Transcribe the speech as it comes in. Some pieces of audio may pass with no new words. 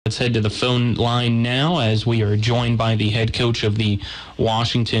Let's head to the phone line now as we are joined by the head coach of the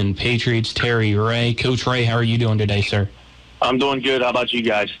Washington Patriots, Terry Ray. Coach Ray, how are you doing today, sir? I'm doing good. How about you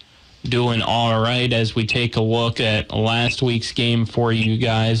guys? Doing all right as we take a look at last week's game for you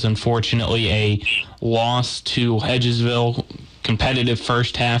guys. Unfortunately, a loss to Hedgesville. Competitive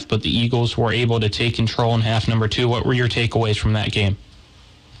first half, but the Eagles were able to take control in half number 2. What were your takeaways from that game?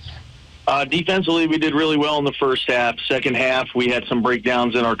 Defensively, we did really well in the first half. Second half, we had some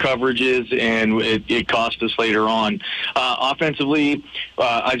breakdowns in our coverages, and it cost us later on. Offensively,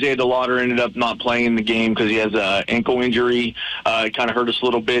 Isaiah DeLauder ended up not playing the game because he has an ankle injury. It kind of hurt us a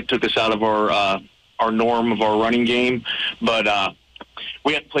little bit, took us out of our norm of our running game. But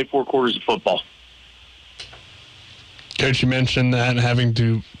we had to play 4 quarters of football. Coach, you mentioned that having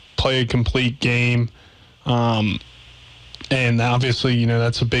to play a complete game. And obviously,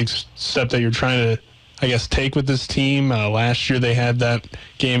 that's a big step that you're trying to, I guess, take with this team. Last year they had that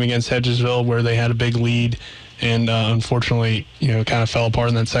game against Hedgesville where they had a big lead and unfortunately, kind of fell apart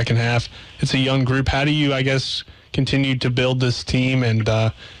in that second half. It's a young group. How do you, I guess, continue to build this team and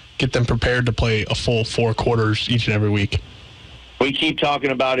get them prepared to play a full 4 quarters each and every week? We keep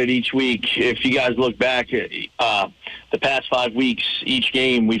talking about it each week. If you guys look back, the past 5 weeks, each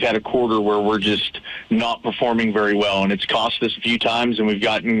game, we've had a quarter where we're just not performing very well, and it's cost us a few times, and we've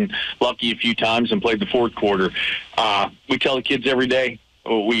gotten lucky a few times and played the fourth quarter. We tell the kids every day,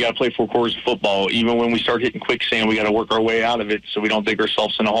 we got to play 4 quarters of football. Even when we start hitting quicksand, we got to work our way out of it so we don't dig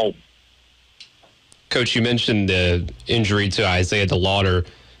ourselves in a hole. Coach, you mentioned the injury to Isaiah DeLauder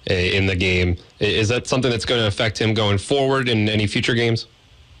in the game. Is that something that's going to affect him going forward in any future games?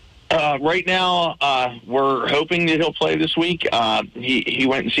 Right now, we're hoping that he'll play this week. He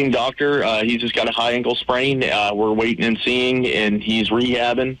went and seen a doctor. He's just got a high ankle sprain. We're waiting and seeing, and he's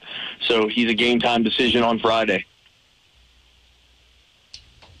rehabbing. So he's a game-time decision on Friday.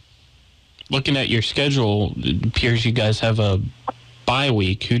 Looking at your schedule, it appears you guys have a bye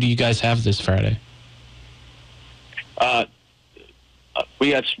week. Who do you guys have this Friday?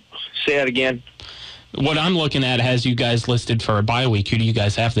 Say that again. What I'm looking at has you guys listed for a bye week. Who do you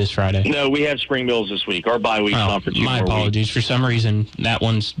guys have this Friday? No, we have Spring Mills this week. Our bye week's on for 2 my more apologies. weeks. For some reason, that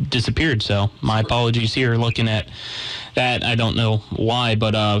one's disappeared, so my apologies here looking at that. I don't know why,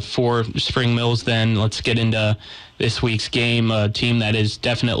 but for Spring Mills then, let's get into this week's game. A team that is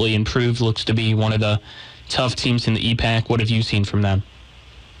definitely improved, looks to be one of the tough teams in the EPAC. What have you seen from them?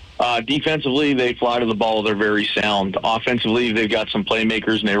 Defensively, they fly to the ball. They're very sound. Offensively, they've got some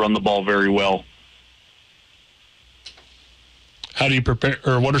playmakers, and they run the ball very well. How do you prepare,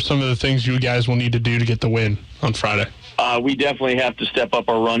 or what are some of the things you guys will need to do to get the win on Friday? We definitely have to step up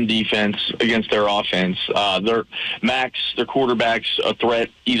our run defense against their offense. Their quarterback's a threat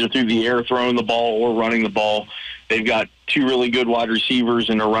either through the air throwing the ball or running the ball. They've got 2 really good wide receivers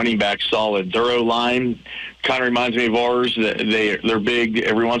and their running back solid. Their O-line kind of reminds me of ours. They're big.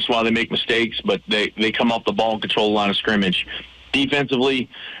 Every once in a while they make mistakes, but they come off the ball and control the line of scrimmage. Defensively,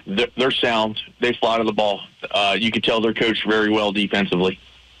 they're sound. They fly to the ball. You can tell they're coached very well defensively.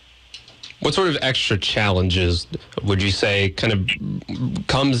 What sort of extra challenges would you say kind of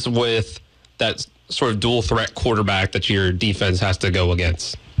comes with that sort of dual threat quarterback that your defense has to go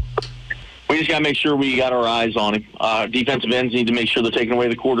against? We just got to make sure we got our eyes on him. Defensive ends need to make sure they're taking away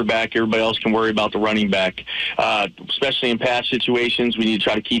the quarterback. Everybody else can worry about the running back. Especially in pass situations, we need to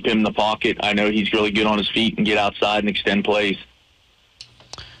try to keep him in the pocket. I know he's really good on his feet and get outside and extend plays.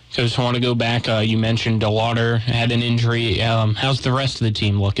 So I just want to go back. You mentioned DeLauder had an injury. How's the rest of the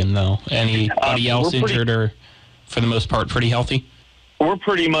team looking, though? Anybody else injured or, for the most part, pretty healthy? We're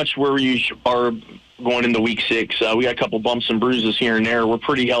pretty much where we are going into week 6. We got a couple bumps and bruises here and there. We're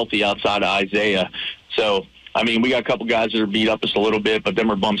pretty healthy outside of Isaiah. So, we got a couple guys that are beat up just a little bit, but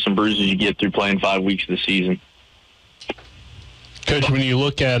them are bumps and bruises you get through playing 5 weeks of the season. Coach, when you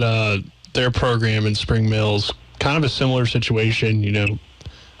look at their program in Spring Mills, kind of a similar situation,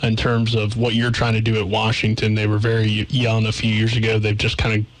 in terms of what you're trying to do at Washington. They were very young a few years ago. They've just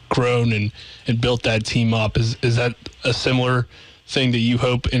kind of grown and built that team up. Is that a similar thing that you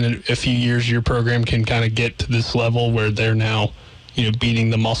hope in a few years your program can kind of get to this level where they're now,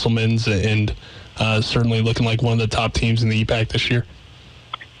 beating the Musselmans and certainly looking like one of the top teams in the EPAC this year?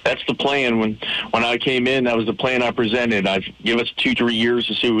 That's the plan. When I came in, that was the plan I presented. I'd give us 2-3 years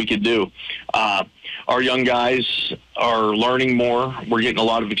to see what we could do. Our young guys are learning more. We're getting a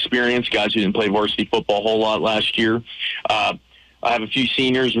lot of experience, guys who didn't play varsity football a whole lot last year. I have a few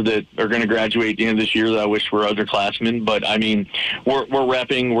seniors that are going to graduate at the end of this year that I wish were underclassmen. But, we're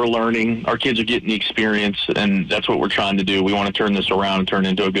repping, we're learning. Our kids are getting the experience, and that's what we're trying to do. We want to turn this around and turn it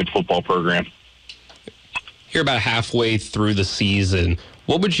into a good football program. You're about halfway through the season.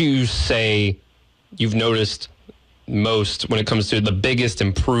 What would you say you've noticed most when it comes to the biggest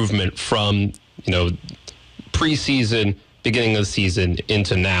improvement from, preseason, beginning of the season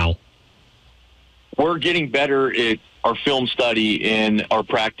into now? We're getting better at our film study and our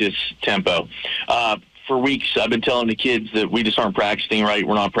practice tempo. For weeks, I've been telling the kids that we just aren't practicing right.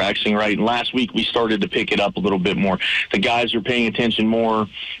 We're not practicing right. And last week, we started to pick it up a little bit more. The guys are paying attention more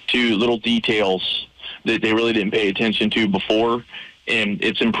to little details that they really didn't pay attention to before. And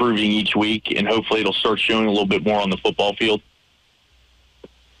it's improving each week, and hopefully it'll start showing a little bit more on the football field.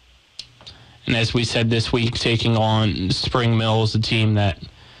 And as we said this week, taking on Spring Mills, a team that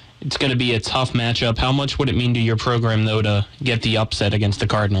it's going to be a tough matchup. How much would it mean to your program, though, to get the upset against the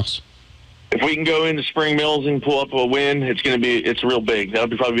Cardinals? If we can go into Spring Mills and pull up a win, it's real big. That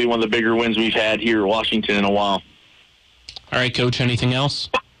would probably be one of the bigger wins we've had here in Washington in a while. All right, Coach, anything else?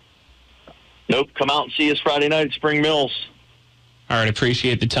 Nope. Come out and see us Friday night at Spring Mills. All right,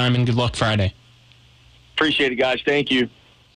 appreciate the time and good luck Friday. Appreciate it, guys. Thank you.